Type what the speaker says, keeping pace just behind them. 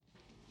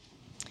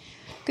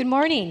Good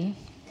morning.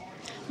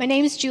 My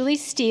name is Julie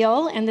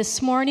Steele, and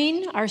this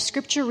morning our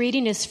scripture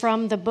reading is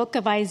from the book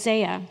of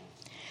Isaiah.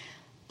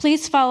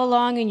 Please follow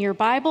along in your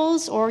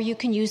Bibles, or you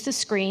can use the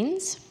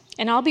screens.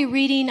 And I'll be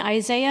reading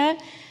Isaiah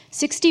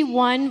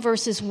 61,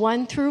 verses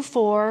 1 through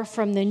 4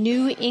 from the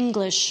New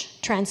English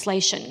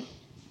Translation.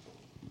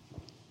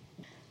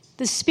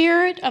 The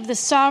Spirit of the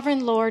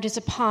Sovereign Lord is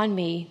upon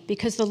me,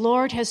 because the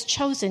Lord has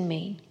chosen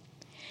me.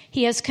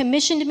 He has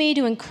commissioned me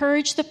to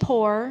encourage the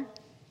poor,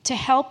 to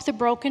help the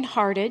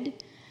brokenhearted,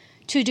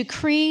 to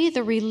decree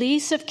the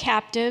release of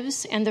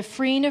captives and the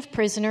freeing of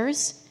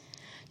prisoners,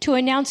 to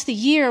announce the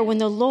year when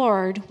the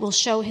Lord will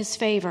show his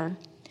favor,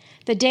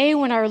 the day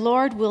when our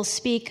Lord will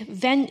seek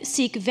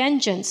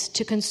vengeance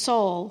to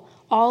console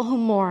all who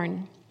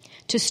mourn,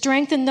 to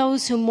strengthen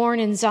those who mourn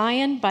in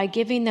Zion by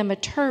giving them a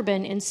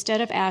turban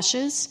instead of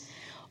ashes,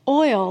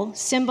 oil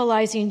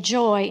symbolizing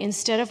joy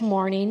instead of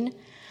mourning,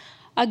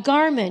 a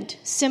garment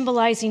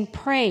symbolizing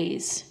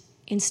praise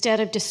instead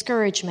of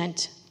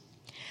discouragement.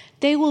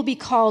 They will be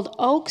called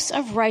oaks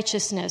of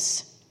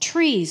righteousness,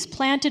 trees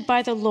planted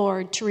by the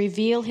Lord to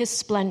reveal his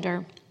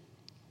splendor.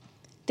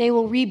 They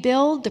will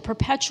rebuild the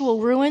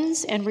perpetual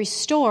ruins and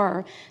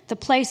restore the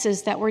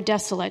places that were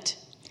desolate.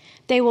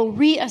 They will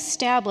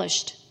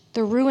reestablish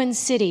the ruined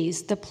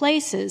cities, the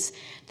places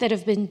that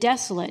have been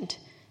desolate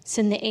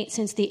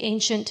since the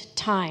ancient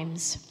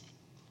times.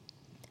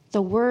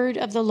 The word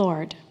of the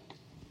Lord.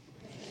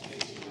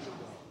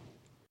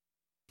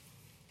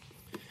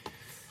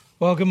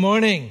 Well, good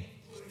morning.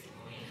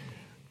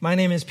 My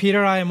name is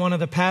Peter. I am one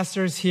of the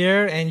pastors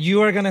here, and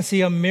you are going to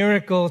see a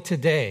miracle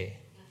today.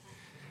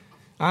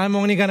 I'm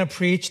only going to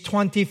preach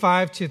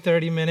 25 to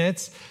 30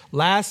 minutes.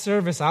 Last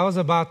service, I was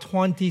about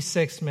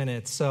 26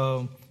 minutes,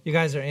 so you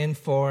guys are in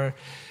for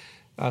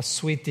a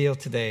sweet deal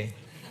today.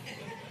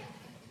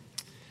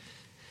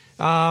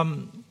 A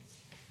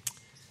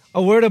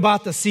word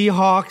about the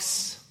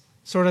Seahawks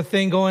sort of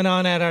thing going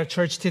on at our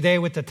church today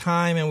with the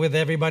time and with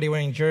everybody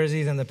wearing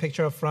jerseys and the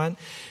picture up front.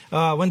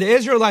 When the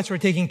Israelites were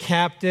taken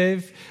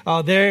captive,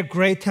 their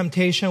great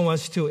temptation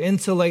was to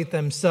insulate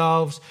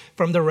themselves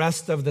from the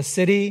rest of the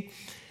city.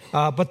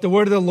 But the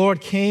word of the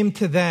Lord came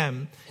to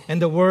them,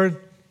 and the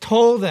word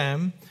told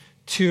them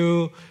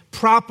to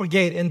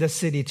propagate in the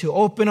city, to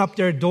open up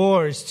their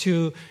doors,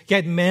 to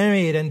get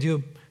married and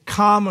do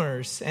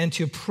commerce, and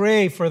to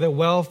pray for the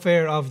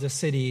welfare of the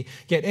city,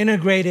 get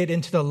integrated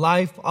into the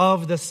life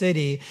of the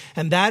city.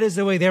 And that is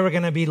the way they were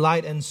going to be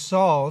light and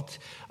salt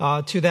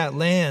to that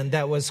land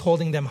that was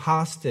holding them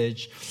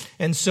hostage.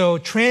 And so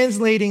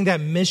translating that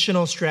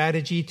missional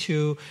strategy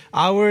to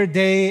our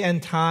day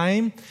and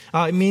time,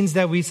 it means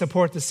that we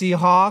support the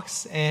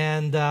Seahawks.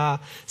 And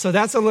so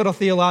that's a little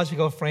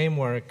theological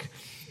framework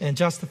and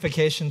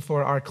justification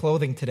for our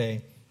clothing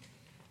today.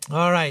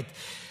 All right.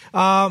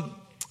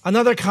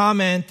 Another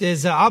comment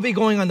is I'll be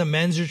going on the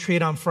men's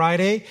retreat on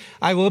Friday.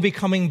 I will be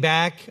coming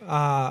back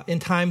in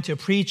time to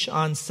preach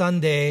on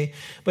Sunday.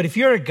 But if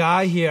you're a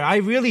guy here, I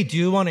really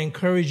do want to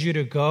encourage you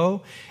to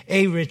go.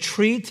 A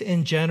retreat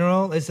in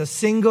general is the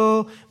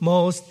single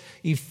most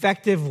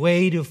effective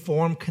way to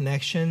form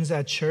connections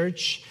at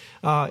church,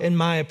 in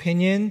my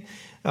opinion.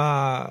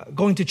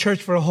 Going to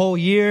church for a whole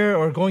year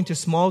or going to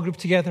small group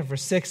together for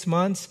 6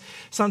 months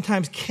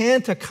sometimes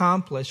can't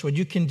accomplish what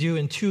you can do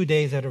in 2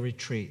 days at a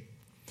retreat.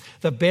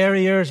 The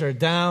barriers are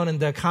down, and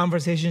the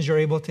conversations you're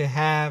able to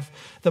have,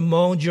 the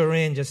mode you're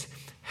in just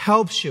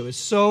helps you. It's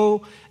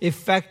so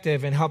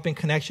effective in helping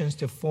connections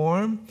to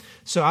form.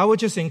 So I would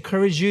just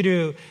encourage you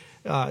to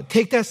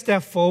take that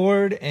step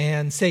forward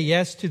and say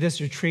yes to this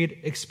retreat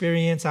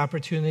experience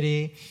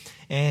opportunity,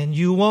 and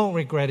you won't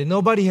regret it.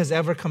 Nobody has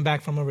ever come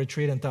back from a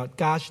retreat and thought,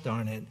 gosh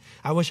darn it,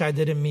 I wish I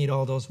didn't meet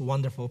all those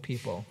wonderful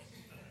people.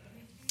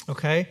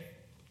 Okay?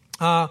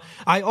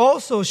 I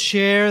also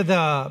share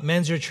the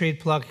men's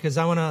retreat plug because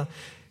I want to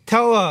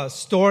tell a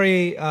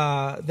story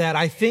that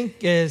I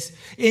think is,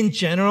 in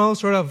general,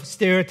 sort of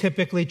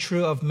stereotypically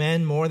true of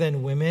men more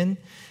than women.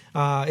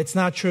 It's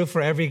not true for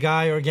every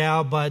guy or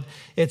gal, but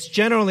it's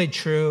generally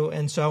true,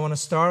 and so I want to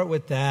start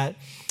with that.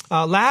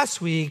 Last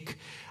week,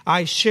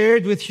 I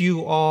shared with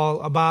you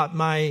all about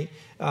my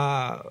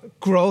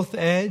growth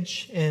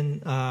edge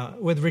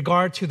with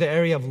regard to the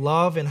area of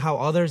love and how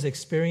others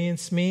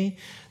experience me,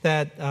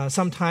 that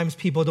sometimes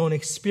people don't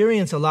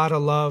experience a lot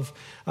of love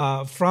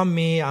from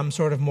me. I'm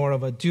sort of more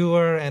of a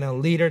doer and a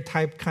leader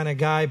type kind of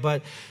guy,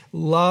 but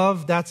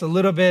love, that's a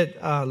little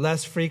bit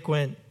less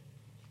frequent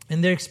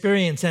in their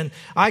experience. And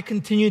I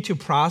continue to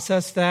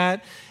process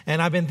that, and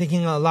I've been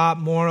thinking a lot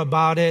more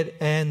about it.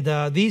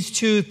 And these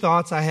two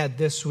thoughts I had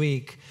this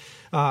week,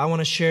 I want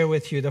to share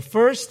with you. The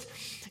first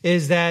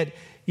is that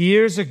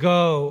years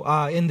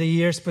ago, in the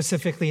year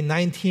specifically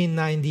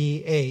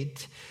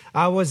 1998,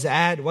 I was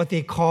at what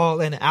they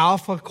call an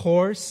Alpha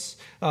Course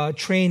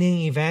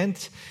training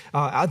event.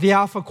 The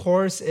Alpha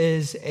Course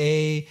is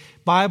a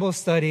Bible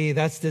study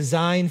that's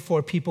designed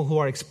for people who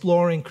are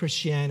exploring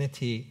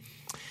Christianity.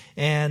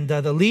 And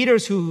the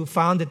leaders who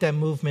founded that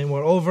movement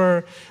were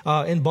over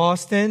in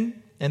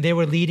Boston, and they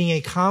were leading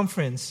a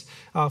conference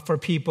for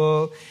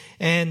people.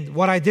 And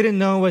what I didn't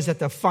know was that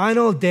the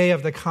final day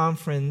of the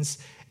conference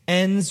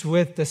ends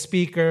with the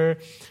speaker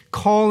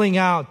calling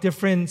out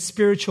different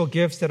spiritual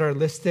gifts that are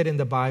listed in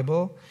the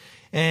Bible.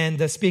 And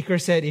the speaker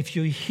said, if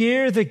you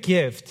hear the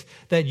gift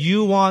that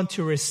you want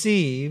to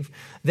receive,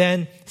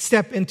 then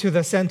step into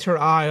the center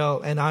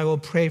aisle and I will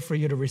pray for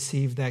you to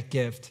receive that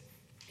gift.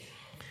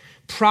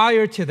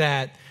 Prior to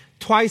that,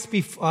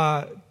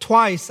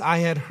 twice I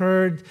had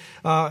heard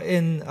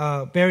in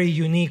a very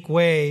unique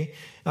way,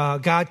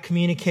 God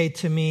communicate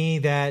to me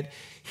that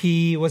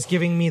He was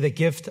giving me the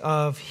gift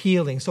of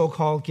healing,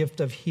 so-called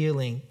gift of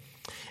healing.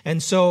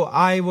 And so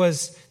I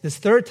was, this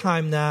third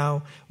time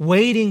now,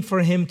 waiting for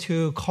Him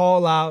to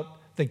call out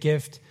the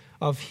gift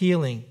of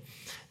healing.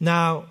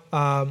 Now,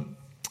 I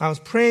was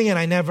praying and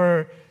I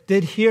never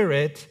did hear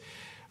it,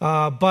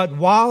 but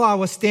while I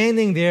was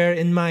standing there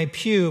in my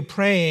pew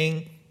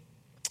praying,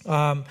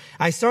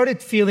 I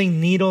started feeling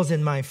needles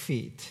in my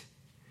feet.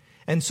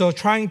 And so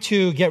trying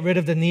to get rid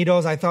of the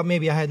needles, I thought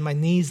maybe I had my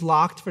knees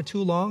locked for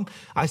too long.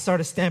 I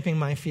started stamping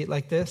my feet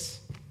like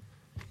this,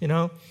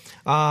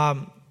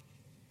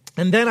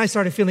 and then I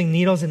started feeling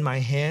needles in my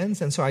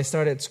hands. And so I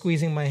started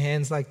squeezing my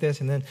hands like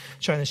this and then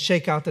trying to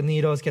shake out the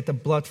needles, get the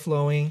blood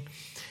flowing.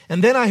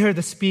 And then I heard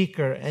the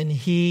speaker and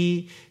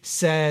he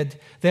said,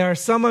 there are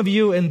some of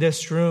you in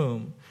this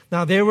room.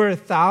 Now there were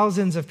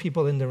thousands of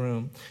people in the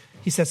room.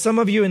 He said, some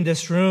of you in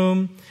this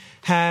room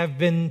have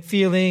been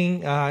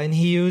feeling, and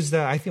he used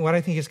what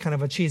I think is kind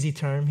of a cheesy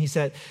term. He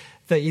said,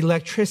 the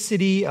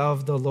electricity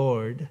of the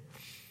Lord,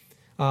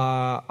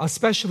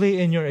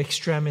 especially in your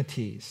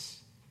extremities.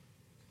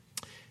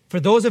 For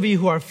those of you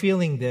who are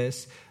feeling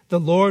this, the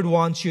Lord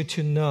wants you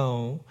to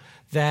know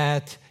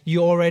that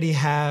you already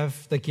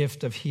have the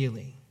gift of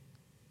healing.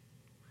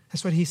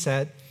 That's what he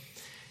said.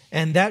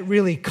 And that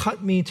really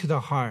cut me to the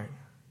heart.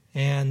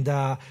 And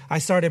I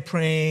started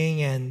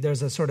praying, and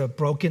there's a sort of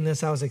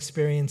brokenness I was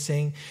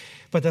experiencing.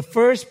 But the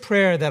first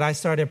prayer that I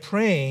started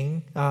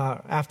praying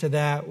after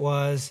that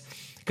was,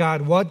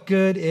 God, what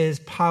good is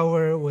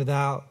power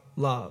without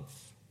love?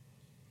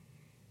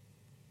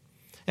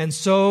 And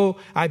so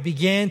I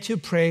began to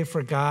pray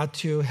for God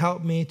to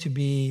help me to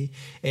be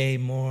a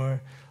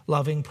more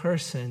loving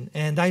person.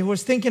 And I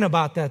was thinking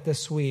about that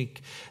this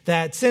week,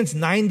 that since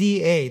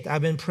 98,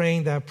 I've been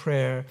praying that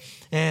prayer.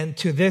 And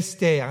to this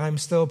day, I'm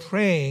still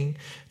praying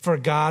for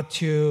God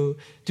to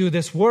do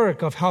this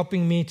work of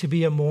helping me to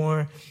be a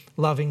more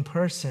loving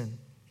person.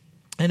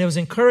 And it was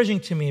encouraging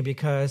to me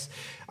because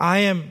I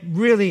am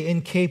really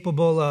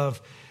incapable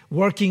of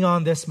working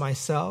on this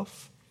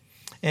myself.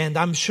 And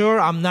I'm sure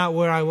I'm not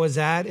where I was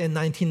at in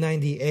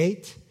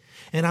 1998.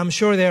 And I'm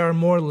sure there are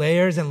more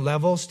layers and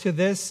levels to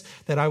this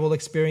that I will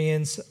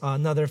experience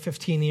another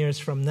 15 years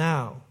from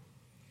now.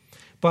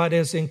 But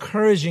it's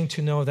encouraging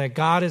to know that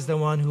God is the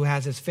one who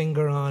has His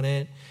finger on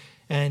it,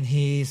 and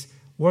He's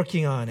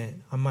working on it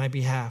on my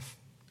behalf.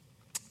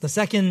 The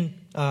second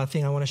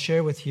thing I want to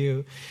share with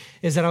you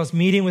is that I was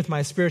meeting with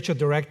my spiritual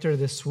director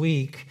this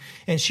week,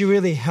 and she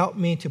really helped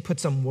me to put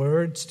some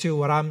words to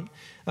what I'm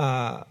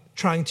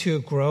trying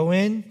to grow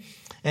in.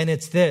 And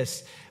it's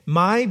this: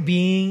 my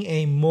being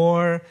a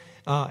more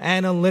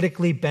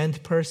analytically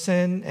bent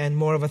person and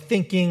more of a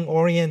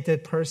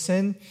thinking-oriented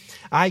person,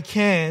 I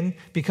can,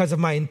 because of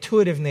my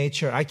intuitive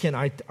nature, I can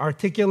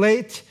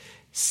articulate,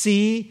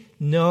 see,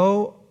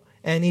 know,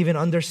 and even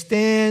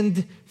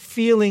understand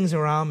feelings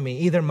around me,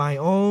 either my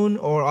own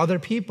or other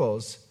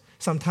people's.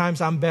 Sometimes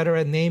I'm better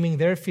at naming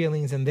their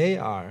feelings than they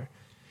are.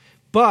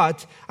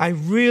 But I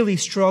really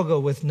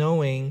struggle with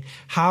knowing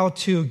how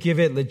to give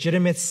it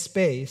legitimate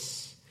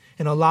space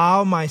and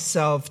allow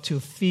myself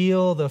to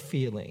feel the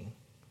feeling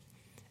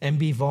and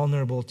be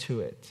vulnerable to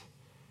it.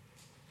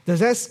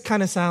 Does that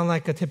kind of sound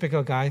like a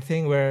typical guy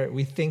thing where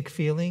we think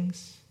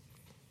feelings?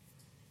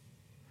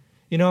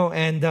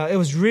 And it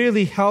was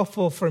really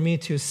helpful for me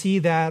to see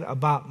that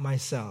about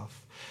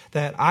myself,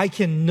 that I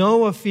can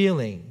know a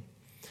feeling,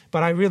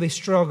 but I really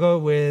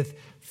struggle with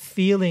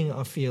feeling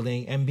a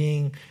feeling and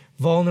being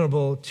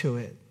vulnerable to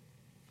it.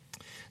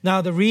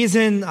 Now, the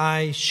reason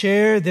I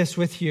share this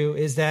with you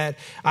is that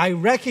I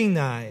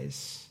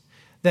recognize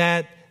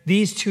that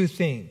these two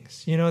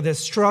things, the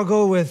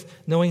struggle with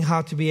knowing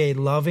how to be a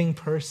loving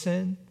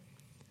person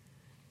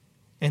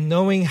and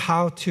knowing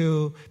how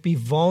to be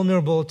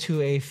vulnerable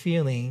to a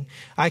feeling,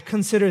 I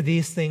consider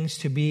these things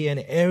to be an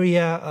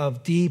area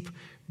of deep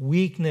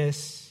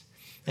weakness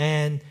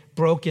and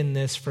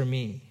brokenness for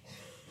me.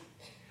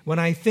 When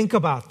I think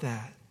about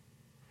that,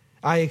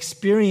 I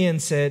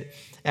experience it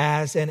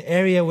as an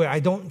area where I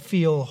don't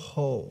feel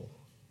whole.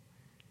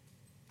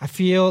 I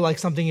feel like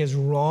something is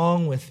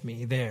wrong with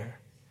me there.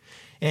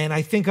 And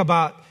I think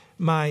about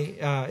my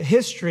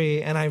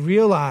history, and I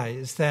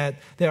realize that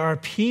there are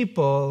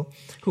people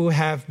who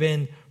have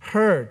been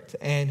hurt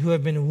and who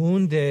have been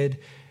wounded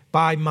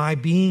by my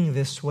being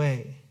this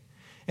way.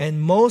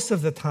 And most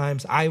of the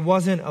times, I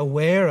wasn't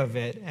aware of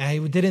it. I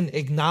didn't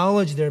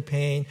acknowledge their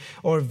pain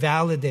or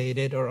validate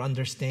it or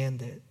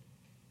understand it.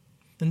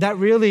 And that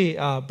really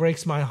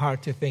breaks my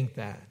heart to think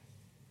that.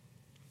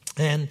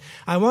 And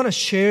I want to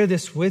share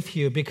this with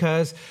you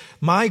because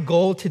my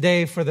goal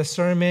today for the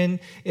sermon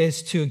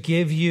is to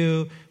give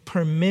you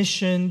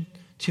permission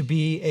to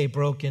be a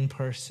broken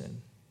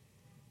person.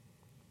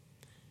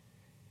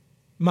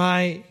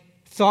 My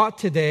thought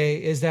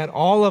today is that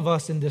all of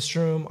us in this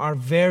room are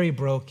very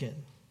broken.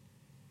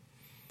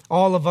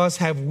 All of us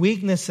have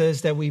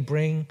weaknesses that we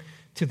bring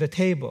to the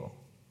table.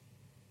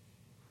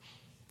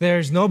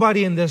 There's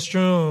nobody in this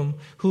room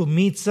who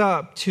meets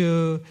up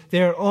to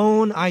their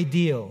own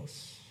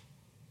ideals.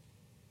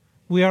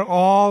 We are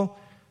all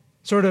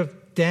sort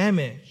of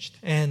damaged,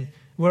 and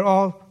we're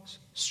all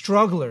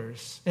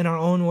strugglers in our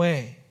own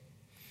way.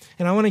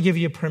 And I want to give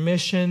you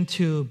permission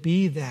to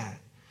be that.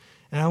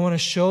 And I want to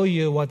show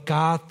you what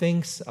God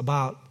thinks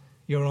about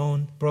your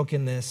own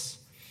brokenness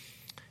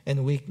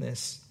and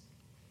weakness.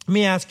 Let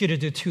me ask you to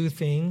do two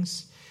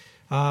things.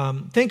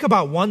 Think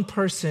about one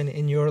person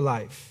in your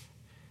life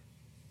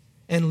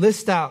and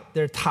list out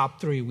their top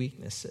 3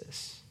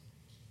 weaknesses.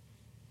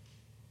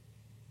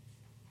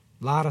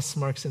 A lot of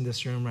smirks in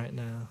this room right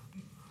now.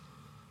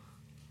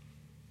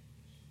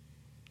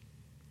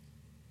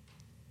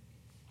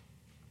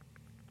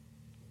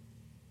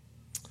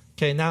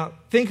 Okay, now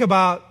think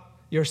about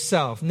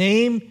yourself.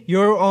 Name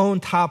your own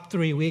top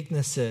 3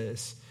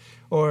 weaknesses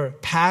or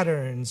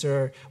patterns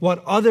or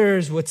what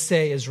others would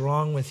say is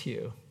wrong with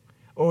you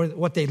or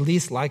what they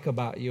least like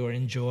about you or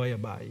enjoy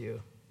about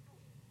you.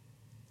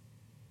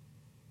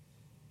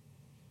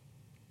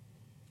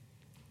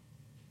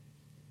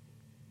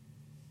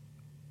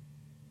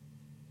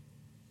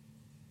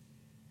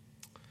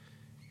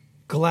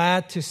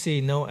 Glad to see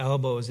no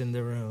elbows in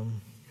the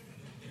room.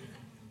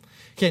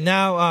 Okay,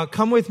 now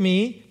come with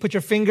me. Put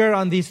your finger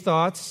on these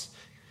thoughts.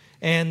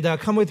 And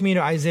come with me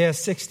to Isaiah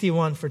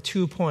 61 for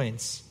 2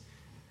 points.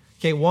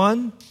 Okay,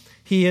 1,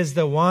 He is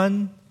the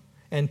one.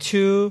 And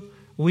 2,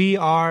 we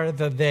are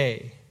the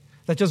they.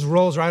 That just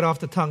rolls right off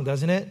the tongue,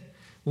 doesn't it?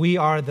 We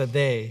are the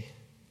they.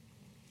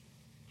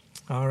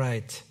 All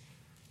right.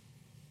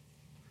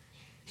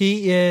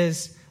 He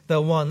is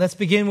the one. Let's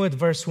begin with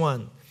verse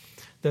 1.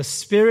 The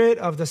Spirit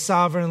of the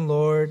Sovereign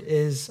Lord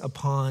is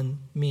upon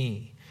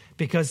me,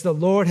 because the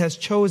Lord has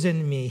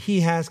chosen me.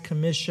 He has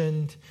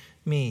commissioned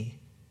me.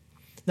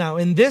 Now,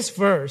 in this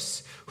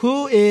verse,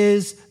 who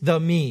is the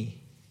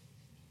me?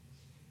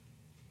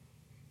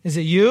 Is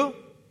it you?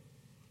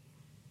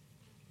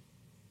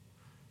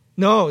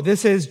 No,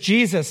 this is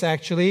Jesus,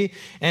 actually.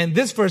 And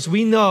this verse,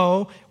 we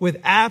know with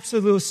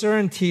absolute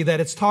certainty that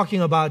it's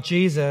talking about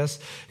Jesus,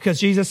 because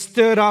Jesus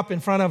stood up in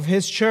front of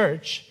his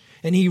church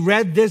and he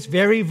read this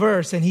very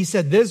verse, and he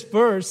said, this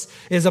verse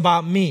is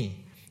about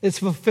me. It's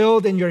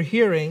fulfilled in your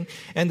hearing.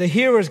 And the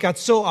hearers got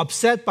so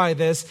upset by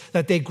this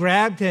that they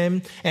grabbed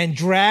him and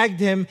dragged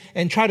him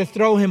and tried to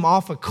throw him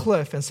off a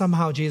cliff, and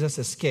somehow Jesus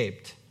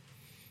escaped.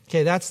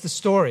 Okay, that's the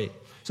story.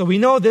 So we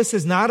know this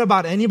is not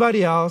about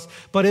anybody else,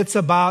 but it's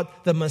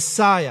about the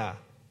Messiah.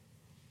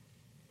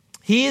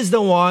 He is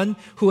the one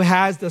who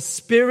has the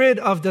Spirit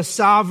of the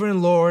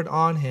Sovereign Lord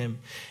on him.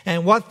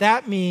 And what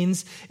that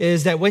means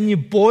is that when you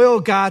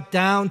boil God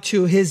down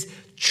to his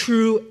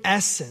true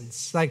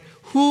essence, like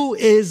who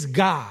is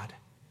God?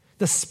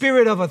 The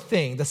spirit of a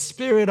thing, the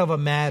spirit of a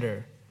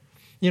matter,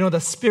 the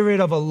spirit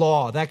of a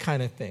law, that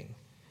kind of thing,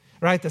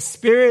 right? The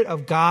Spirit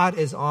of God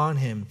is on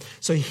him.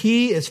 So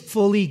he is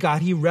fully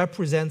God. He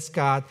represents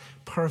God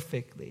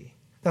perfectly.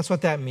 That's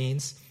what that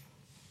means.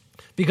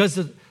 Because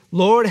the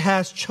Lord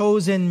has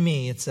chosen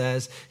me, it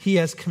says. He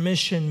has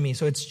commissioned me.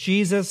 So it's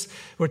Jesus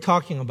we're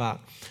talking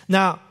about.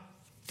 Now,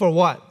 for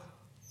what?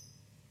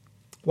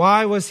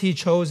 Why was he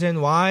chosen?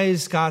 Why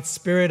is God's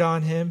Spirit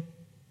on him?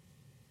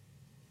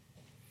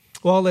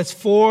 Well, it's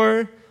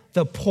for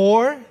the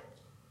poor,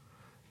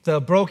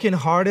 the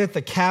brokenhearted,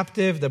 the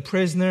captive, the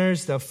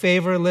prisoners, the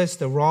favorless,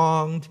 the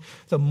wronged,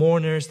 the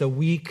mourners, the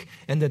weak,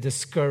 and the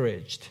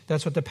discouraged.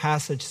 That's what the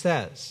passage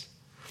says.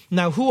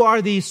 Now, who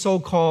are these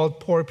so-called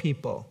poor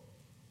people?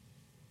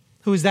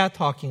 Who is that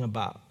talking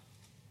about?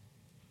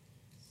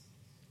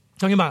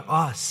 Talking about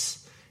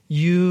us,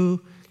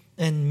 you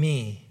and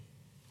me.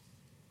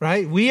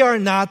 Right? We are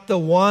not the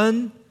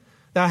one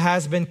that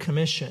has been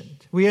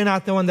commissioned. We are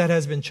not the one that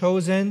has been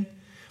chosen,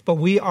 but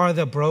we are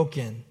the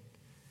broken.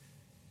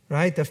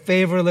 Right? The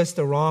favorless,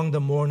 the wrong,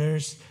 the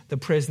mourners, the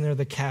prisoner,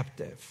 the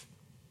captive.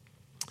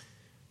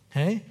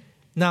 Okay?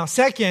 Now,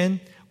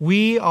 second,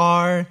 we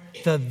are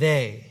the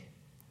they.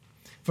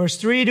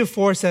 Verse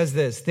 3-4 says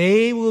this,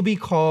 they will be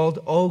called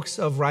oaks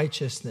of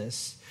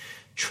righteousness,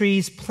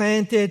 trees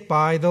planted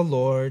by the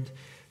Lord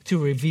to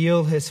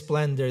reveal his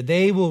splendor.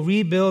 They will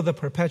rebuild the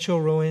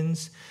perpetual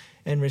ruins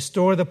and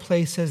restore the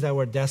places that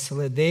were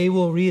desolate. They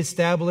will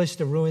reestablish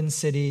the ruined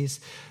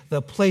cities,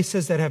 the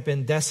places that have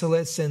been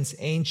desolate since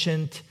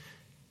ancient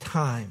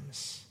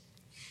times.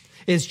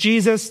 Is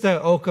Jesus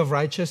the oak of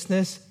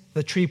righteousness,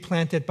 the tree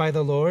planted by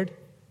the Lord?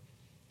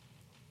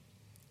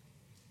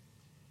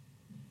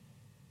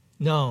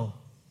 No,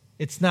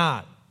 it's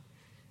not.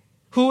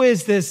 Who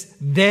is this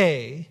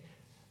they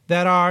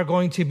that are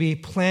going to be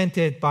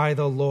planted by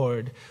the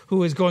Lord,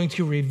 who is going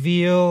to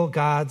reveal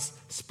God's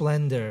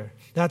splendor?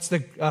 That's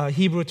the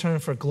Hebrew term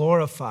for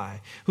glorify.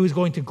 Who is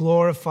going to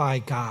glorify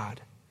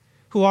God?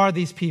 Who are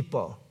these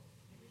people?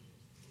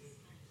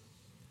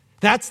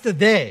 That's the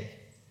they.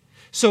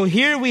 So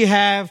here we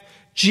have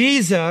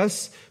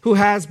Jesus who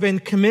has been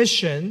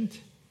commissioned.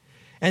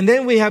 And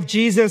then we have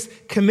Jesus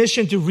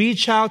commissioned to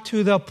reach out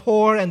to the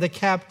poor and the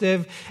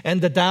captive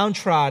and the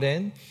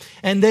downtrodden.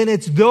 And then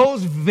it's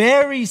those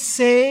very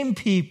same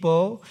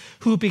people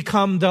who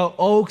become the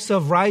oaks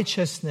of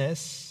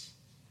righteousness,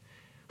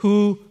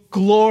 who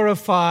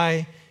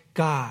glorify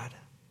God.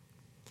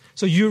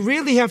 So you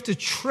really have to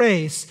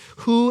trace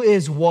who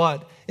is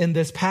what in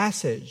this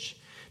passage,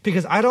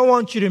 because I don't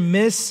want you to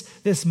miss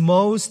this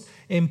most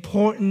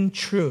important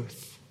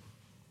truth.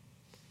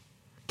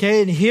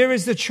 Okay, and here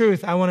is the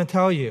truth I want to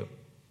tell you.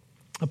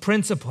 A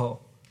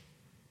principle.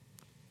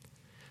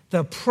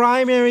 The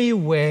primary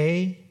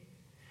way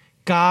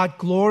God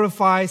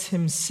glorifies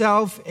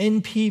himself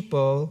in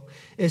people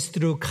is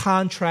through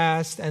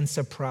contrast and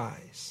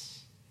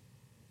surprise.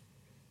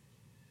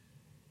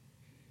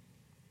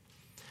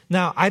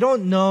 Now, I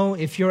don't know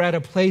if you're at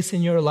a place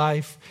in your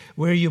life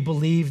where you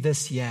believe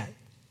this yet.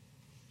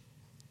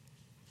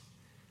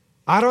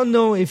 I don't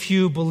know if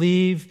you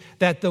believe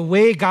that the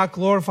way God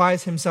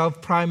glorifies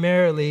himself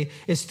primarily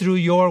is through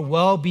your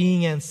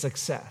well-being and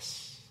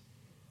success.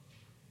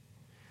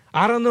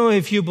 I don't know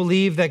if you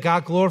believe that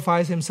God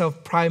glorifies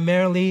himself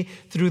primarily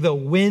through the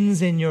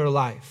wins in your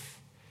life.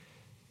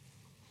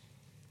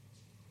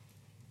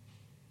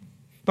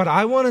 But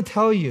I want to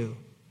tell you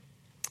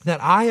that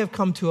I have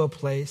come to a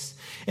place,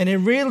 and it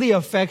really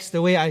affects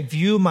the way I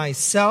view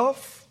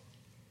myself,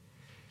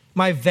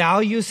 my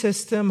value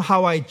system,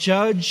 how I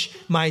judge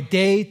my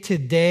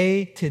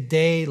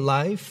day-to-day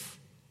life.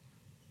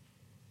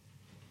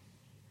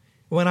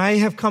 When I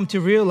have come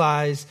to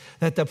realize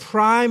that the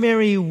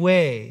primary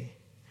way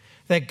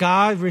that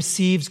God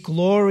receives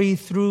glory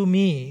through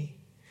me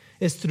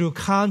is through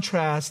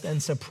contrast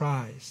and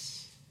surprise.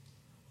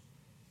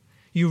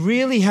 You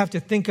really have to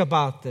think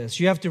about this.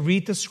 You have to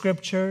read the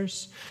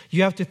scriptures.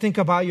 You have to think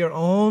about your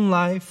own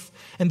life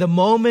and the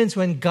moments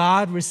when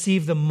God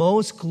received the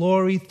most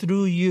glory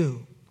through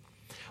you.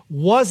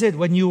 Was it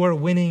when you were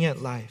winning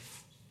at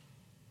life?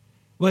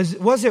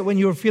 Was it when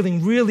you were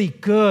feeling really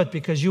good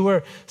because you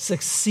were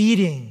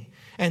succeeding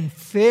and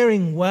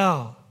faring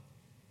well?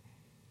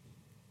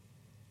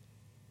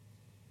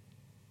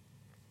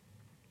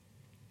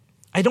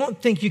 I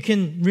don't think you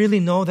can really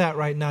know that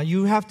right now.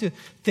 You have to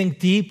think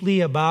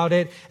deeply about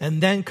it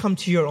and then come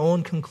to your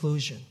own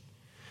conclusion.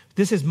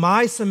 This is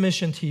my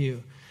submission to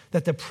you,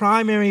 that the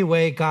primary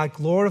way God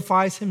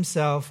glorifies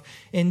himself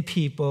in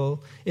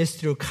people is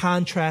through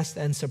contrast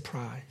and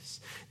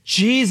surprise.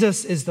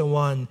 Jesus is the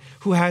one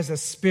who has the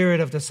Spirit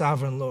of the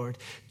Sovereign Lord.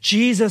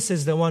 Jesus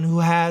is the one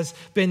who has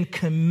been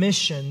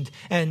commissioned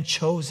and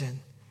chosen.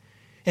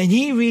 And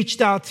he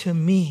reached out to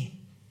me,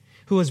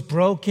 who was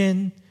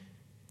broken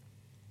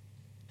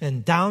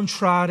and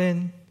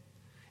downtrodden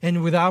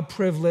and without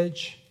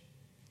privilege.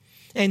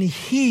 And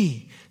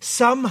he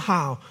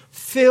somehow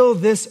filled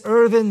this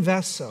earthen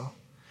vessel.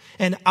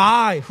 And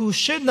I, who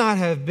should not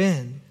have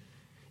been,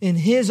 in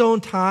his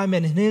own time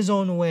and in his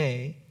own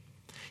way,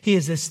 he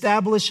is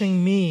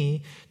establishing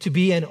me to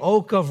be an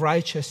oak of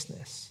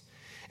righteousness.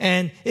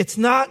 And it's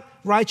not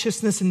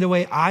righteousness in the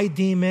way I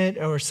deem it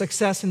or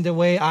success in the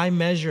way I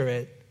measure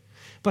it,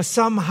 but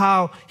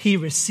somehow he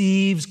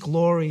receives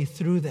glory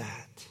through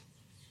that.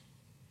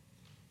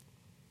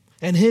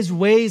 And his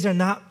ways are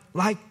not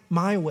like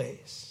my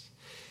ways.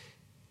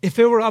 If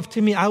it were up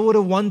to me, I would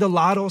have won the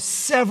lotto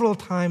several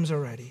times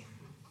already.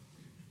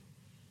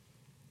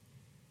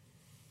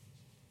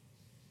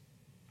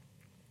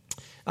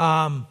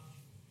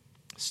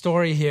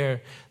 Story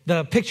here.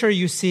 The picture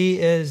you see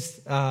is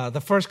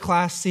the first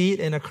class seat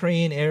in a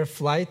Korean air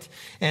flight.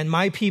 And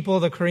my people,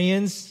 the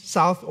Koreans,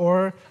 south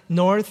or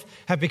north,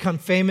 have become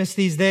famous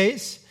these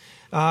days.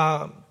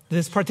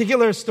 This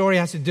particular story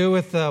has to do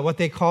with what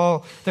they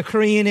call the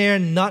Korean Air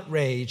nut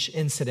rage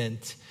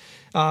incident.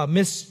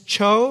 Miss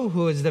Cho,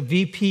 who was the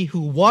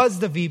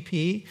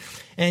VP,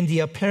 and the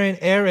apparent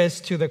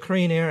heiress to the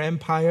Korean Air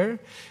empire,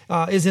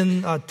 is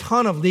in a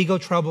ton of legal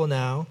trouble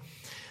now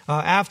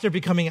after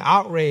becoming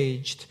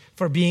outraged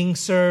for being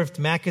served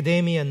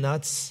macadamia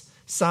nuts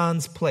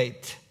sans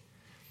plate.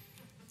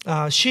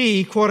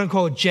 She, quote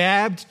unquote,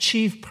 jabbed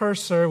chief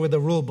purser with a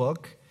rule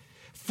book.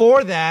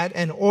 For that,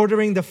 and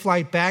ordering the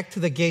flight back to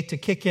the gate to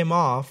kick him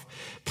off,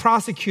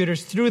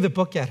 prosecutors threw the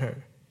book at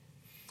her.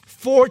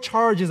 4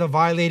 charges of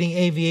violating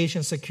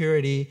aviation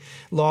security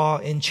law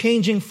in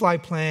changing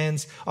flight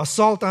plans,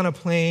 assault on a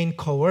plane,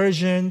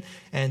 coercion,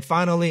 and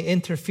finally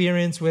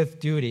interference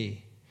with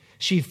duty.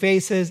 She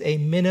faces a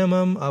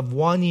minimum of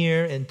 1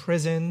 year in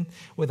prison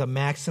with a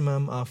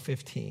maximum of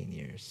 15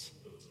 years.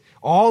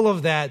 All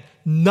of that,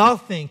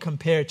 nothing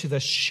compared to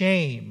the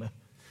shame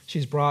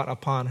she's brought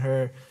upon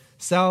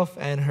herself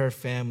and her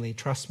family.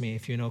 Trust me,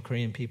 if you know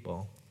Korean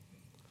people.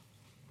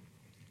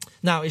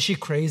 Now, is she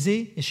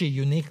crazy? Is she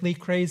uniquely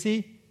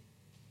crazy?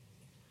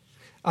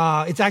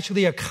 It's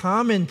actually a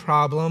common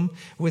problem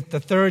with the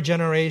third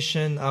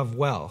generation of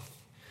wealth.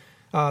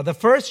 The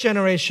first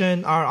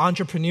generation are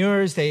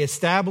entrepreneurs. They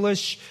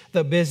establish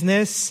the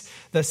business.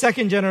 The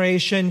second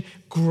generation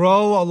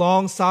grow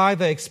alongside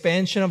the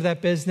expansion of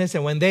that business.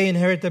 And when they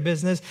inherit the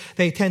business,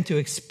 they tend to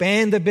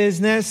expand the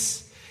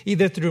business,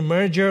 either through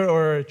merger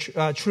or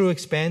true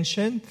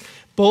expansion.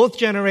 Both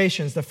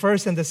generations, the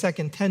first and the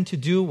second, tend to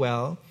do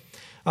well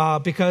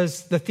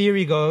because the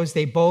theory goes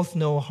they both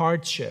know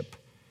hardship.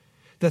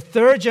 The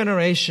third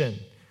generation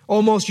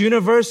almost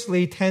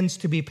universally tends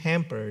to be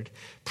pampered,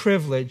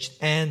 privileged,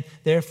 and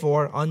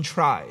therefore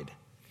untried.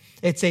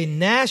 It's a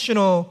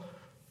national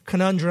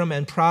conundrum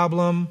and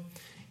problem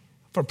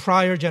for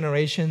prior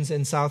generations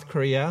in South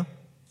Korea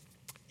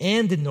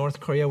and in North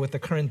Korea with the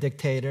current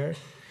dictator.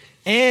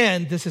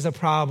 And this is a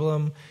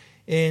problem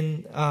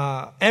in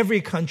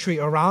every country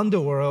around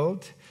the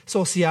world,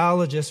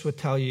 sociologists would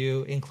tell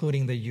you,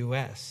 including the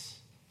U.S.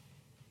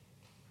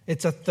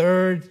 It's a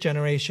third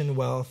generation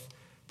wealth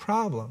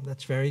problem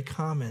that's very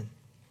common.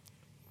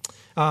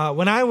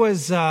 When I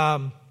was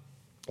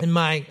in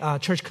my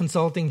church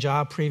consulting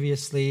job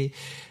previously,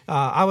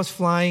 I was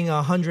flying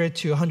 100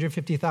 to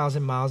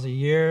 150,000 miles a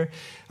year.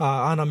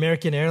 On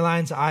American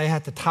Airlines, I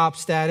had the top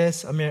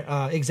status,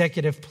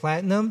 executive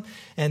platinum,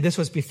 and this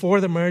was before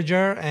the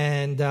merger.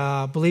 And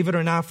believe it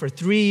or not, for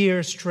 3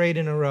 years straight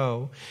in a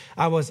row,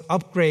 I was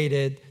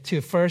upgraded to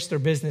first or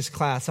business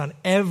class on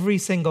every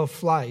single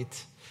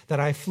flight that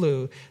I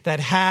flew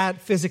that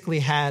physically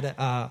had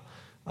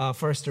a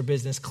first or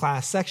business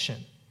class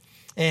section.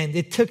 And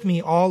it took me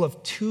all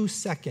of 2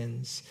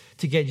 seconds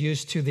to get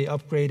used to the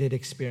upgraded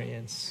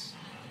experience.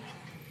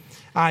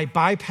 I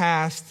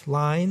bypassed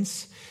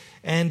lines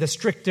and the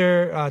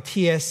stricter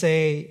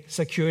TSA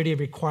security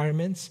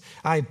requirements.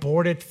 I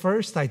boarded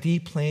first. I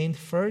deplaned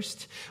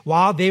first.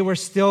 While they were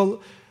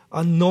still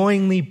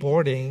annoyingly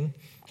boarding,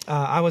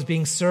 I was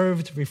being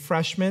served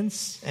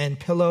refreshments and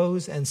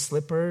pillows and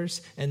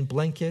slippers and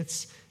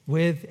blankets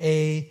with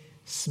a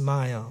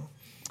smile.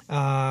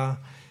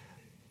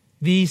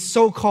 These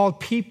so-called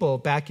people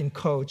back in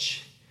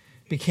coach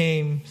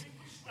became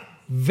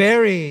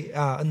very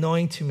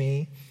annoying to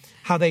me,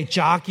 how they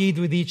jockeyed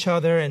with each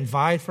other and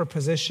vied for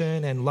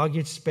position and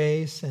luggage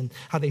space, and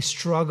how they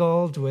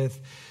struggled with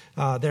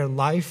their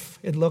life,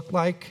 it looked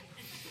like.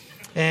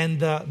 And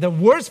the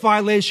worst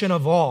violation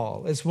of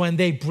all is when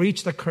they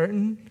breached the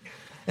curtain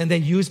and they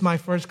used my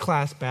first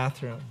class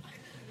bathroom.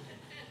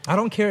 I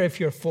don't care if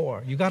you're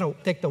 4. You got to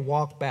take the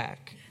walk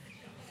back.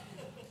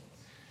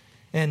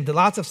 And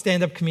lots of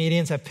stand-up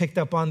comedians have picked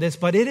up on this,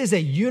 but it is a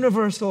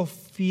universal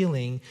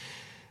feeling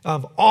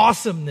of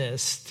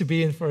awesomeness to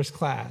be in first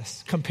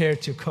class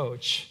compared to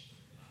coach.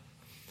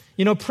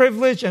 You know,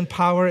 privilege and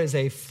power is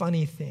a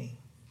funny thing.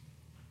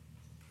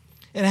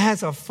 And it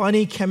has a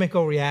funny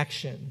chemical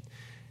reaction,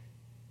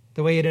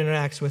 the way it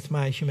interacts with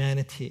my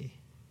humanity.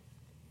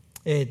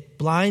 It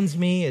blinds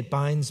me, it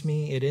binds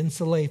me, it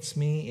insulates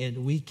me, it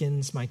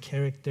weakens my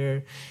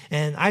character.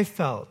 And I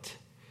felt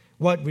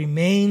what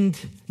remained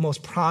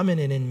most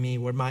prominent in me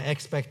were my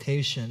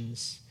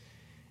expectations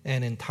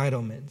and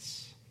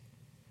entitlements.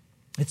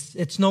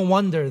 It's no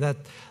wonder that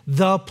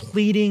the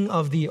pleading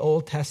of the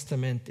Old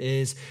Testament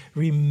is,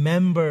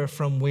 remember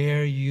from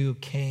where you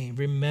came.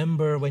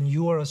 Remember when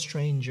you were a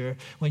stranger,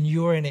 when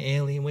you were an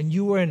alien, when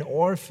you were an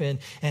orphan,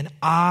 and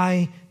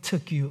I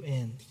took you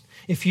in.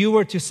 If you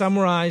were to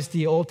summarize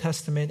the Old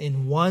Testament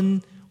in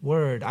one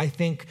word, I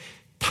think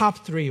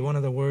top 3, one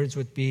of the words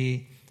would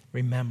be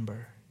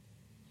remember.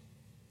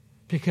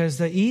 Because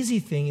the easy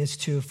thing is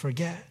to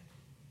forget.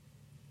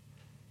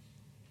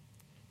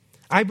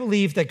 I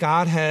believe that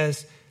God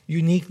has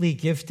uniquely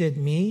gifted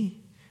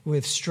me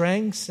with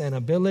strengths and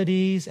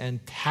abilities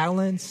and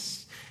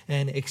talents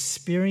and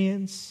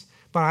experience.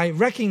 But I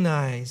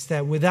recognize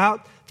that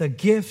without the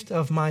gift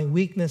of my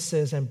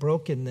weaknesses and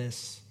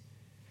brokenness,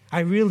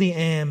 I really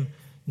am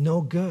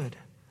no good.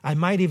 I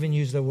might even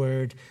use the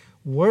word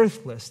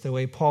worthless, the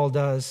way Paul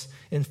does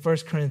in 1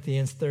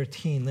 Corinthians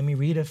 13. Let me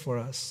read it for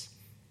us.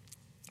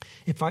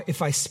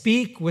 If I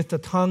speak with the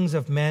tongues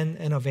of men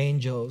and of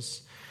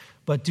angels,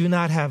 but do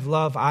not have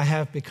love, I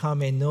have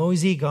become a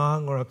noisy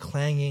gong or a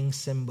clanging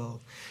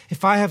cymbal.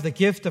 If I have the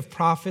gift of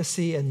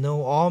prophecy and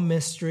know all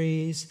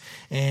mysteries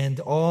and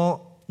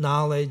all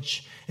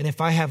knowledge, and if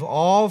I have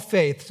all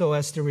faith so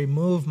as to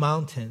remove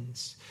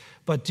mountains,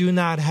 but do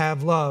not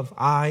have love,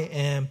 I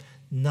am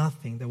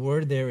nothing. The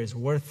word there is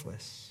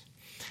worthless.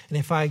 And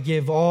if I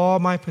give all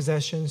my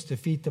possessions to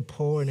feed the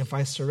poor, and if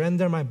I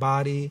surrender my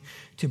body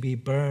to be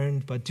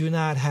burned, but do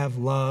not have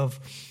love,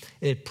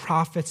 it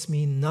profits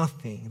me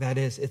nothing. That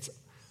is, it's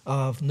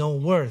of no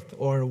worth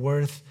or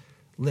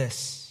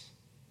worthless.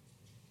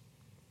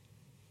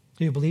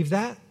 Do you believe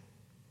that?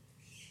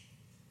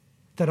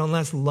 That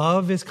unless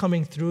love is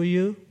coming through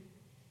you,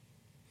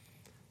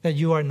 that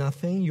you are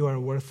nothing, you are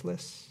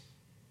worthless?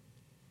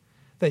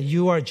 That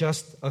you are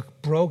just a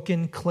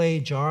broken clay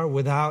jar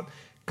without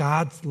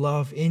God's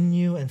love in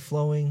you and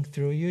flowing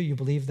through you? You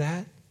believe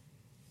that?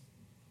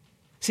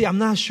 See, I'm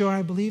not sure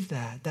I believe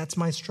that. That's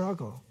my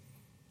struggle.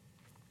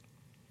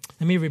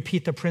 Let me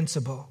repeat the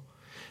principle.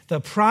 The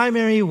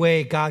primary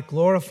way God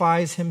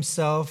glorifies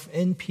himself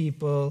in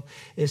people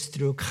is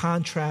through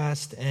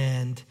contrast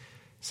and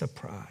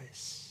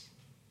surprise.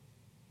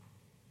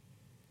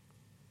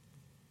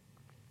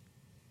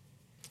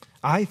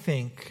 I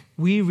think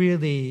we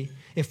really,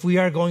 if we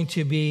are going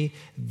to be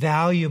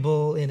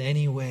valuable in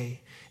any way,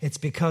 it's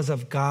because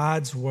of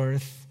God's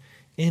worth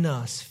in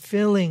us,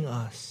 filling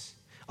us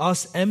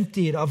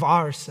emptied of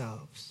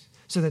ourselves,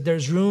 so that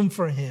there's room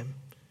for him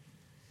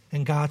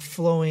and God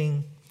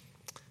flowing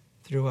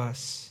through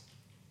us.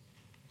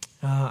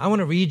 I want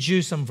to read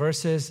you some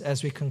verses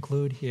as we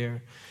conclude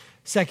here.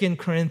 2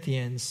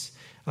 Corinthians.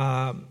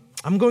 I'm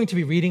going to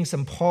be reading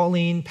some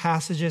Pauline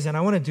passages, and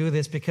I want to do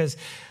this because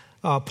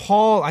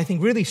Paul, I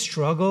think, really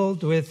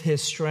struggled with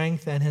his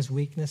strength and his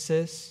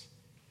weaknesses.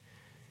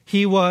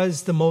 He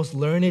was the most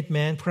learned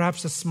man,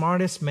 perhaps the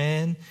smartest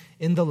man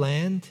in the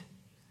land.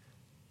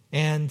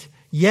 And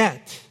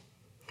yet,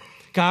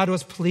 God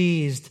was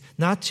pleased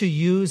not to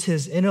use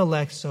his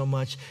intellect so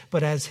much,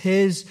 but as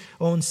his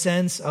own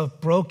sense of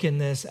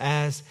brokenness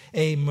as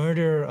a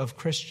murderer of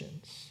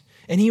Christians.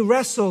 And he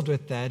wrestled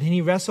with that, and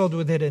he wrestled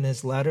with it in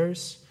his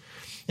letters.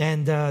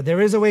 And there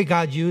is a way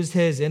God used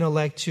his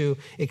intellect to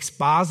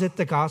exposit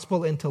the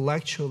gospel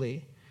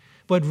intellectually.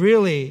 But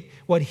really,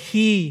 what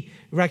he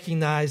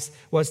recognized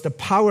was the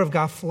power of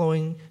God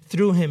flowing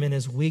through him in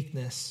his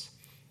weakness.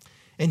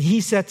 And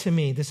he said to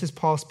me, this is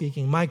Paul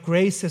speaking, "My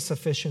grace is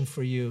sufficient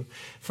for you,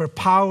 for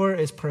power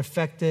is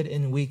perfected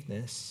in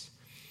weakness.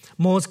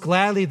 Most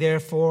gladly,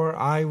 therefore,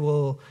 I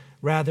will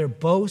rather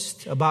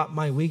boast about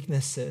my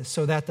weaknesses,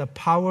 so that the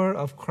power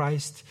of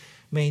Christ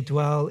may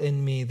dwell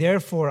in me.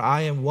 Therefore,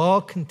 I am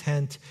well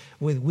content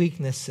with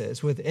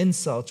weaknesses, with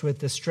insults, with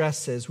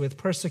distresses, with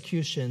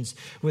persecutions,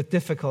 with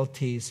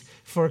difficulties,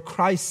 for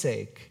Christ's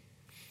sake.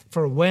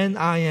 For when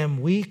I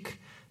am weak,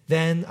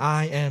 then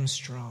I am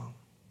strong."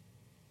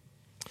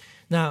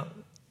 Now,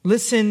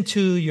 listen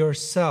to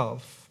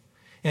yourself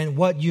and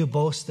what you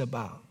boast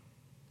about.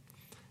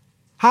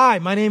 "Hi,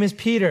 my name is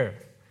Peter.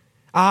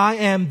 I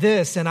am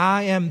this and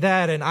I am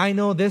that, and I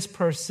know this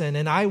person,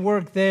 and I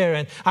work there,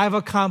 and I've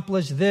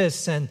accomplished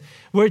this." And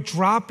we're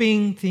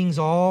dropping things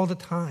all the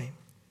time.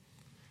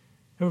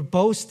 We're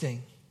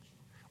boasting.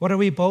 What are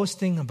we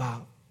boasting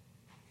about?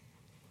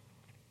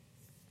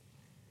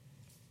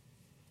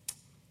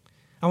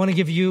 I want to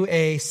give you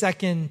a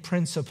second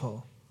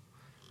principle.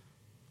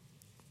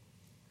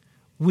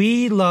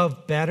 We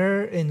love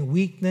better in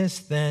weakness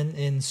than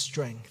in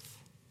strength.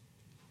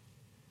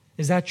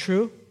 Is that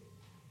true?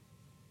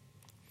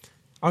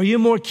 Are you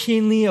more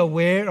keenly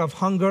aware of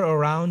hunger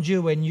around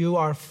you when you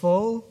are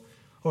full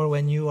or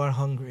when you are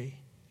hungry?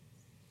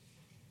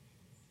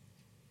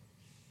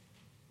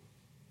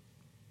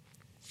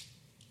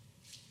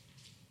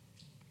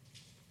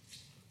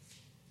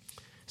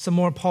 Some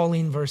more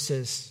Pauline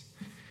verses.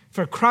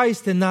 "For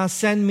Christ did not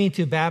send me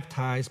to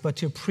baptize, but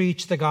to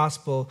preach the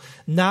gospel,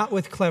 not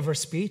with clever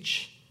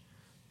speech."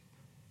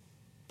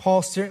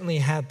 Paul certainly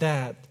had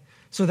that,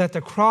 so that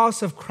the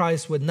cross of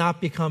Christ would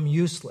not become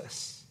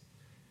useless.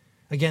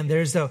 Again,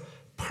 there's a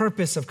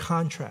purpose of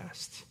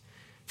contrast.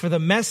 "For the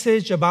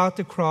message about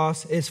the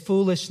cross is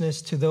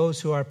foolishness to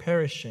those who are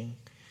perishing,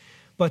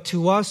 but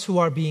to us who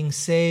are being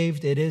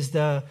saved, it is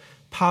the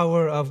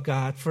power of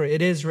God. For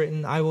it is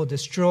written, I will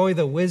destroy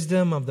the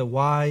wisdom of the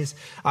wise.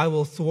 I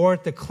will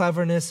thwart the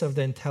cleverness of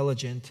the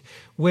intelligent.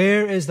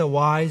 Where is the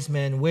wise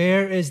man?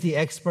 Where is the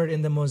expert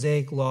in the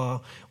Mosaic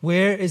law?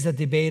 Where is the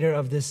debater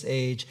of this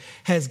age?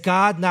 Has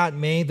God not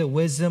made the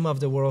wisdom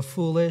of the world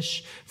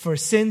foolish? For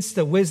since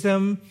the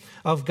wisdom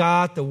of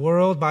God, the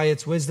world by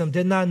its wisdom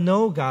did not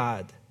know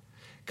God.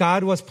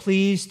 God was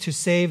pleased to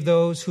save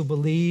those who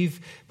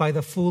believe by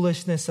the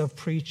foolishness of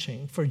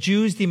preaching. For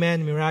Jews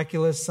demand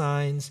miraculous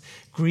signs,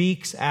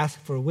 Greeks ask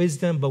for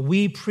wisdom, but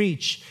we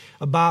preach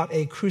about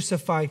a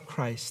crucified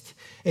Christ,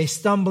 a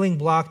stumbling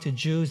block to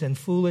Jews and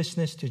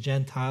foolishness to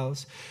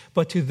Gentiles.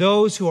 But to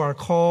those who are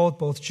called,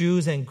 both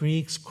Jews and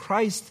Greeks,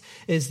 Christ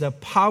is the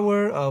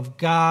power of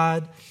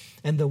God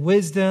and the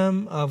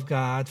wisdom of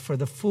God. For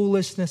the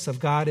foolishness of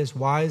God is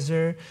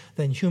wiser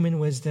than human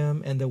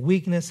wisdom, and the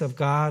weakness of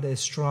God is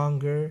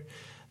stronger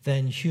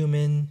than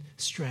human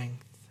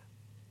strength."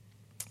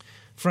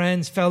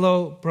 Friends,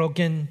 fellow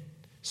broken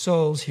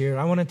souls here,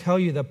 I want to tell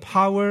you the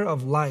power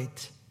of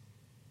light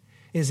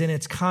is in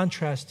its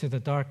contrast to the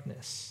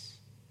darkness.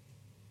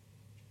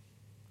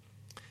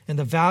 And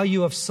the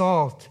value of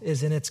salt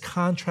is in its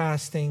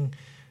contrasting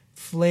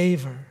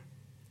flavor.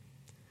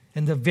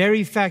 And the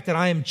very fact that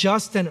I am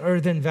just an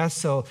earthen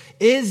vessel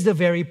is the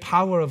very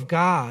power of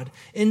God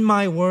in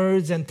my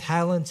words and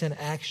talents and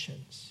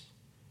actions.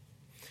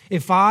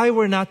 If I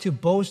were not to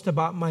boast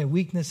about my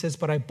weaknesses,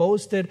 but I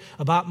boasted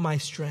about my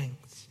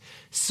strengths,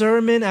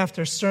 sermon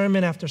after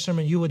sermon after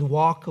sermon, you would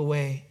walk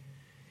away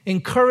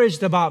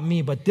encouraged about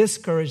me, but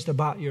discouraged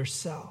about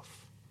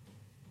yourself.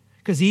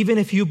 Because even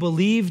if you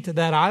believed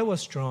that I was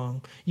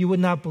strong, you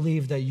would not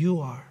believe that you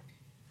are.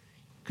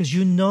 Because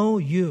you know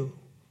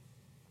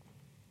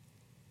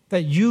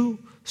that you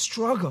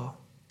struggle.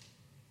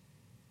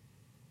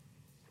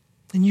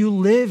 And you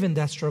live in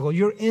that struggle.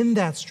 You're in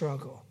that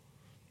struggle.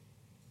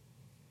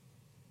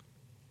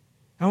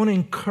 I want to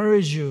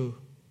encourage you,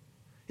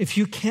 if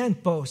you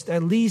can't boast,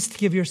 at least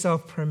give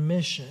yourself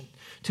permission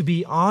to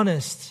be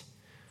honest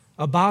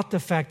about the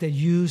fact that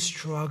you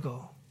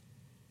struggle.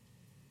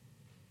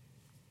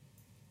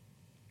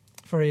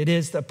 For it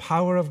is the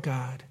power of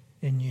God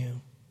in you.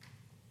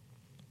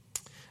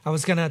 I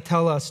was going to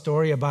tell a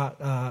story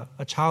about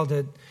a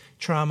childhood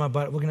trauma,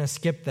 but we're going to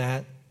skip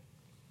that.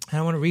 And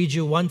I want to read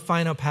you one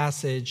final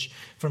passage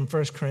from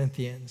 1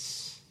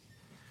 Corinthians.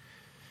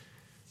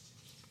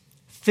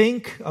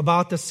 Think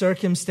about the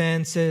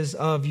circumstances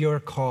of your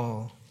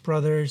call,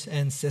 brothers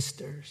and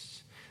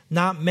sisters.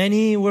 Not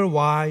many were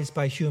wise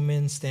by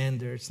human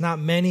standards. Not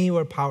many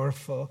were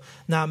powerful.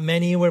 Not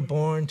many were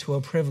born to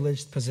a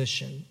privileged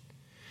position.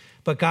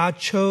 But God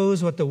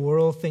chose what the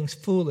world thinks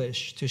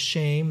foolish to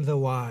shame the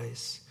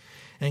wise.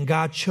 And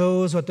God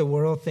chose what the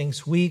world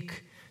thinks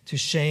weak to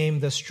shame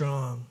the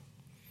strong.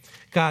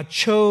 God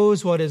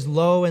chose what is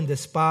low and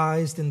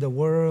despised in the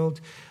world,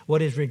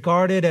 what is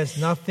regarded as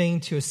nothing,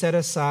 to set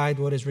aside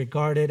what is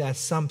regarded as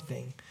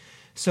something,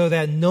 so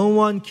that no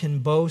one can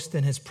boast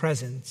in his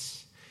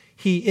presence.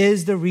 He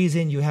is the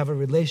reason you have a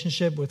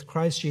relationship with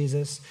Christ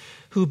Jesus,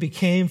 who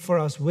became for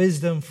us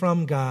wisdom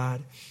from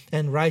God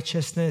and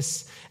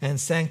righteousness and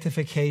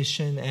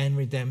sanctification and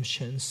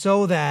redemption,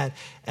 so that,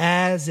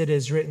 as it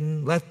is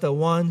written, let the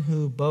one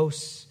who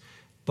boasts,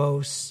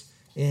 boast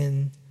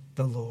in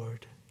the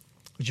Lord.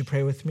 Would you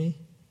pray with me?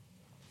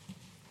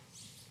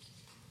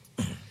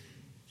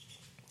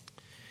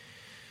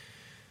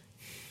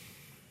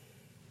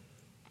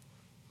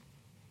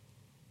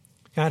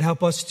 God,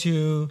 help us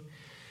to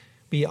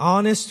be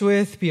honest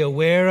with, be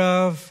aware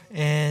of,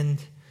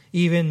 and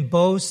even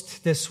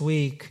boast this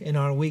week in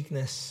our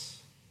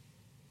weakness,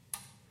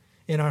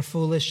 in our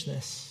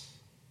foolishness,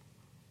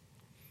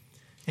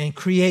 and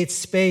create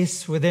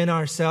space within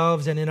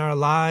ourselves and in our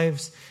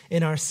lives,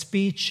 in our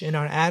speech, in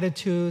our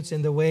attitudes,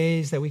 in the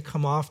ways that we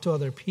come off to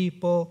other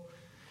people.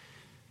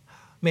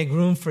 Make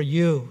room for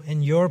you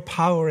and your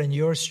power and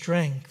your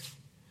strength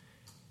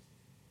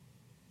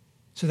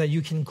so that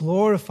you can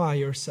glorify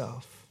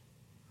yourself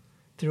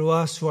through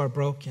us who are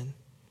broken.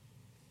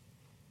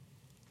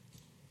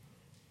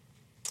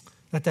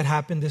 Let that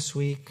happen this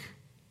week.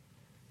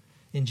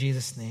 In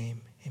Jesus'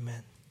 name,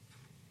 amen.